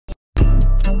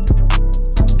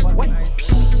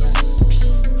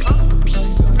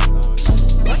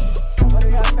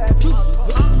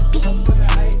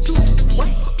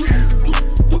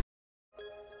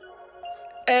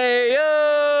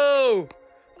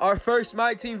Our first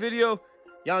My Team video.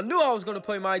 Y'all knew I was going to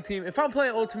play My Team. If I'm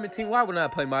playing Ultimate Team, why would I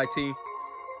not play My Team?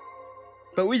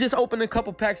 But we just opened a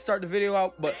couple packs to start the video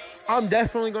out. But I'm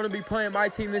definitely going to be playing My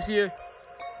Team this year.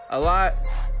 A lot.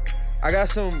 I got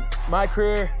some My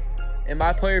Career and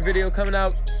My Player video coming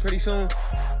out pretty soon.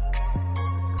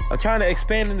 I'm trying to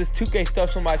expand in this 2K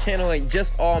stuff so my channel ain't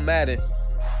just all Madden.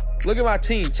 Look at my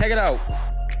team. Check it out.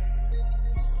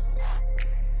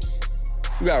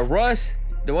 We got Russ,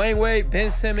 Dwayne Wade,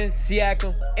 Ben Simmons,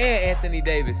 Siakam, and Anthony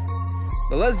Davis.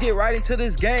 But let's get right into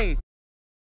this game.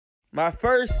 My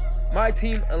first My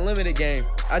Team Unlimited game.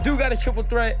 I do got a triple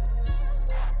threat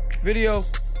video.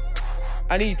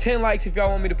 I need 10 likes if y'all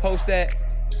want me to post that.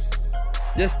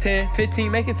 Just 10, 15,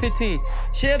 make it 15.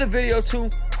 Share the video too.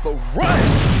 But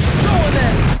Russ throwing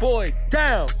that boy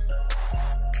down.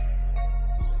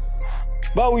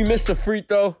 But we missed a free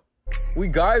throw. We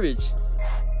garbage.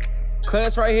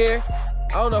 Clarence right here.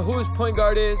 I don't know who his point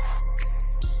guard is.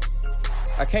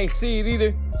 I can't see it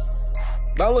either.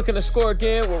 But I'm looking to score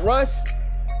again with Russ.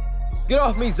 Get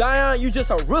off me, Zion. You just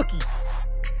a rookie.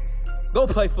 Go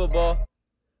play football.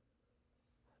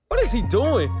 What is he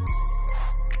doing?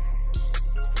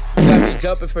 He got me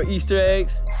jumping for Easter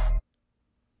eggs.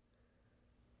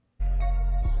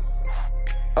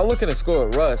 I'm looking to score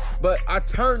with Russ, but I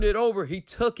turned it over. He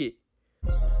took it.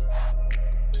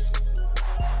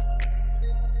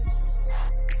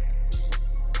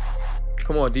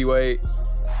 Come on, D-Wade.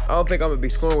 I don't think I'm going to be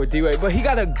scoring with D-Wade, but he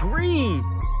got a green.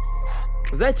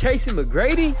 Was that Chasing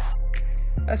McGrady?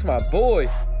 That's my boy.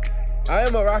 I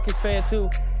am a Rockets fan, too.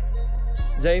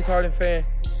 James Harden fan.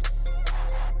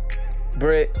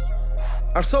 Brett.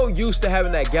 I'm so used to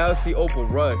having that Galaxy Opal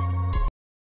Russ.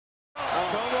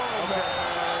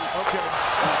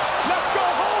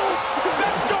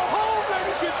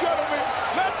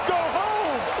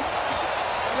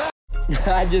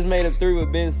 I just made a 3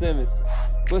 with Ben Simmons.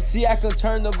 But Siakam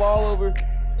turned the ball over.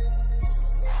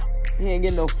 He ain't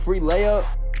getting no free layup.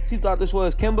 She thought this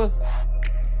was Kimba.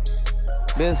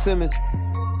 Ben Simmons.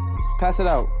 Pass it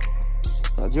out.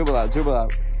 Oh, dribble out, dribble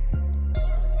out.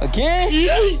 Again?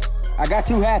 I got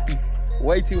too happy.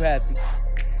 Way too happy.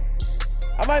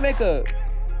 I might make a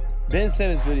Ben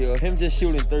Simmons video of him just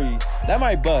shooting threes. That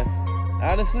might bust.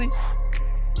 Honestly.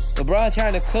 LeBron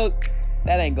trying to cook.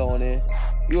 That ain't going in.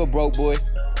 You a broke boy.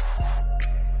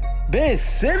 Ben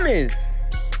Simmons.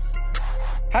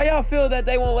 How y'all feel that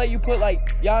they won't let you put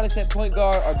like Giannis at point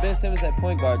guard or Ben Simmons at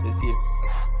point guard this year?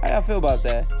 How y'all feel about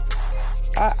that?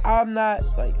 I'm not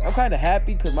like, I'm kind of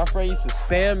happy because my friend used to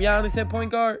spam Giannis at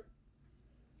point guard.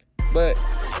 But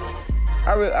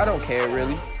I don't care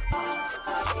really.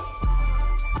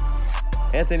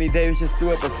 Anthony Davis just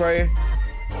threw up a prayer.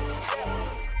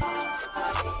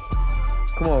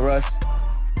 Come on, Russ.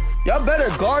 Y'all better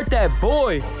guard that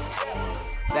boy.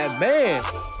 That man.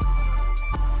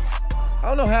 I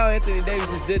don't know how Anthony Davis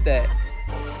just did that.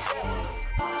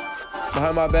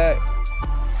 Behind my back.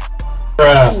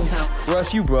 Bruh.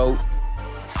 Russ, you broke.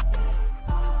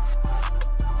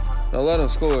 Don't let him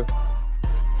score.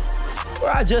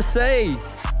 What I just say?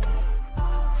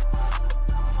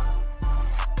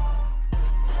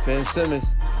 Ben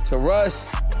Simmons to Russ.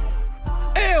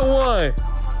 And one.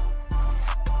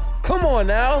 Come on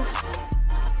now.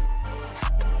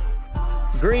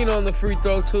 Green on the free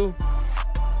throw too.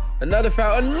 Another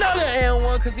foul, another and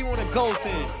one because he want a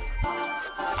goaltend.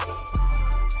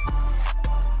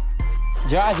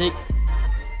 Dragic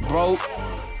broke.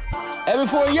 Evan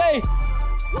Fournier.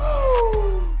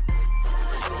 Woo!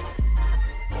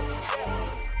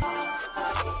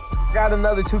 Got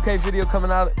another 2K video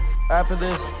coming out after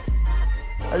this.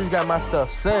 I just got my stuff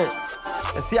sent.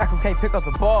 And Siakam can't pick up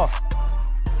the ball.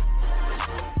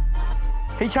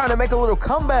 He trying to make a little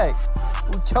comeback.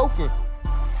 We choking.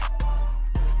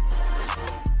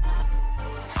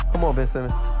 Come on, Ben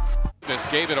Simmons. This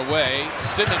gave it away.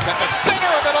 Simmons at the center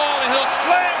of it all, and he'll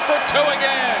slam for 2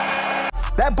 again.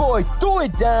 That boy threw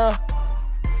it down.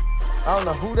 I don't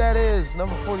know who that is.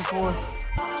 Number 44.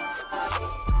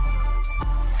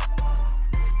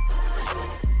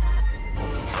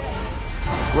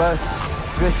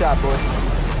 Russ, good shot, boy.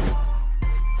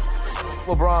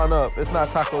 LeBron up. It's not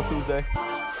Taco Tuesday.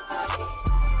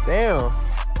 Damn.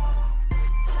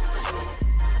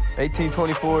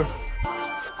 18-24.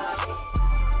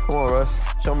 Come on, Russ.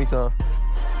 Show me some.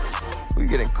 We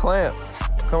getting clamped.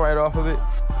 Come right off of it.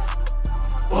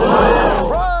 Oh.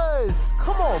 Russ!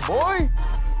 Come on, boy.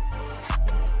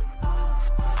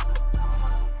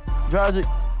 Dragic,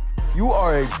 you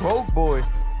are a broke boy.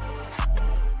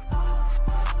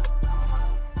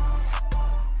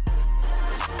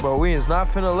 Bro, we is not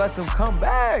finna let them come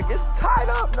back. It's tied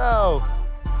up now.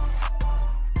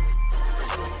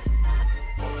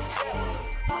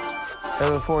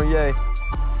 Evan Fournier.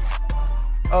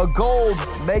 A gold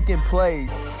making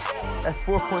plays. That's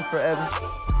 4 points for Evan.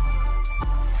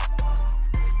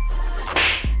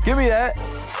 Give me that.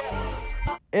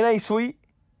 It ain't sweet.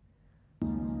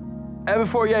 Evan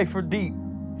Fournier for deep.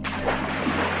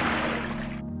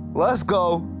 Let's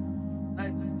go.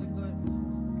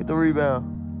 Get the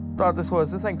rebound. Thought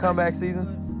this ain't comeback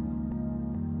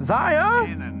season.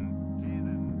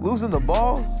 Zion? Losing the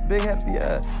ball? Big hefty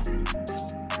ass.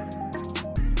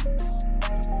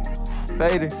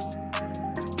 Fading.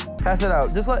 Pass it out.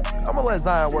 I'm gonna let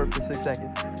Zion work for 6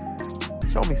 seconds.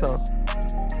 Show me something.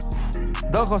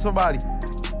 Dunk on somebody.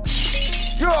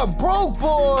 You're a broke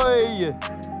boy.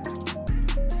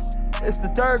 It's the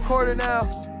third quarter now.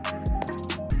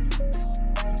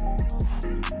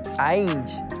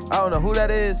 Ainge. I don't know who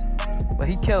that is, but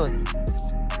he killing.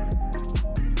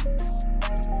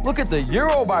 Look at the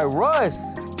Euro by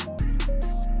Russ.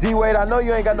 D-Wade, I know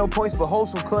you ain't got no points, but hold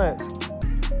some clamps.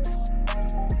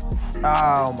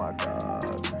 Oh my God.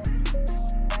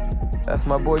 That's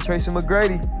my boy Tracy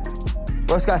McGrady.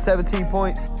 Russ got 17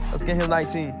 points. Let's get him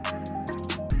 19.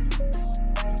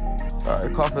 All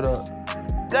right, cough it up.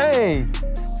 Dang.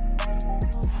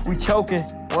 We choking.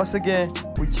 Once again,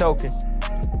 we choking.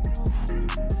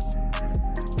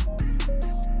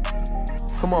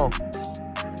 Come on.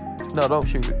 No, don't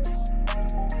shoot it.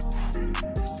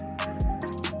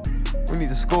 We need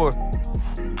to score.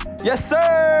 Yes,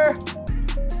 sir.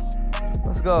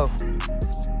 Let's go.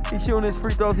 He's shooting his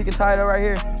free throws. He can tie it up right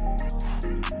here.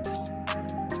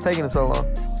 It's taking him so long.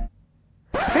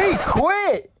 He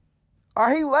quit. Or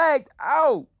he lagged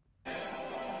out.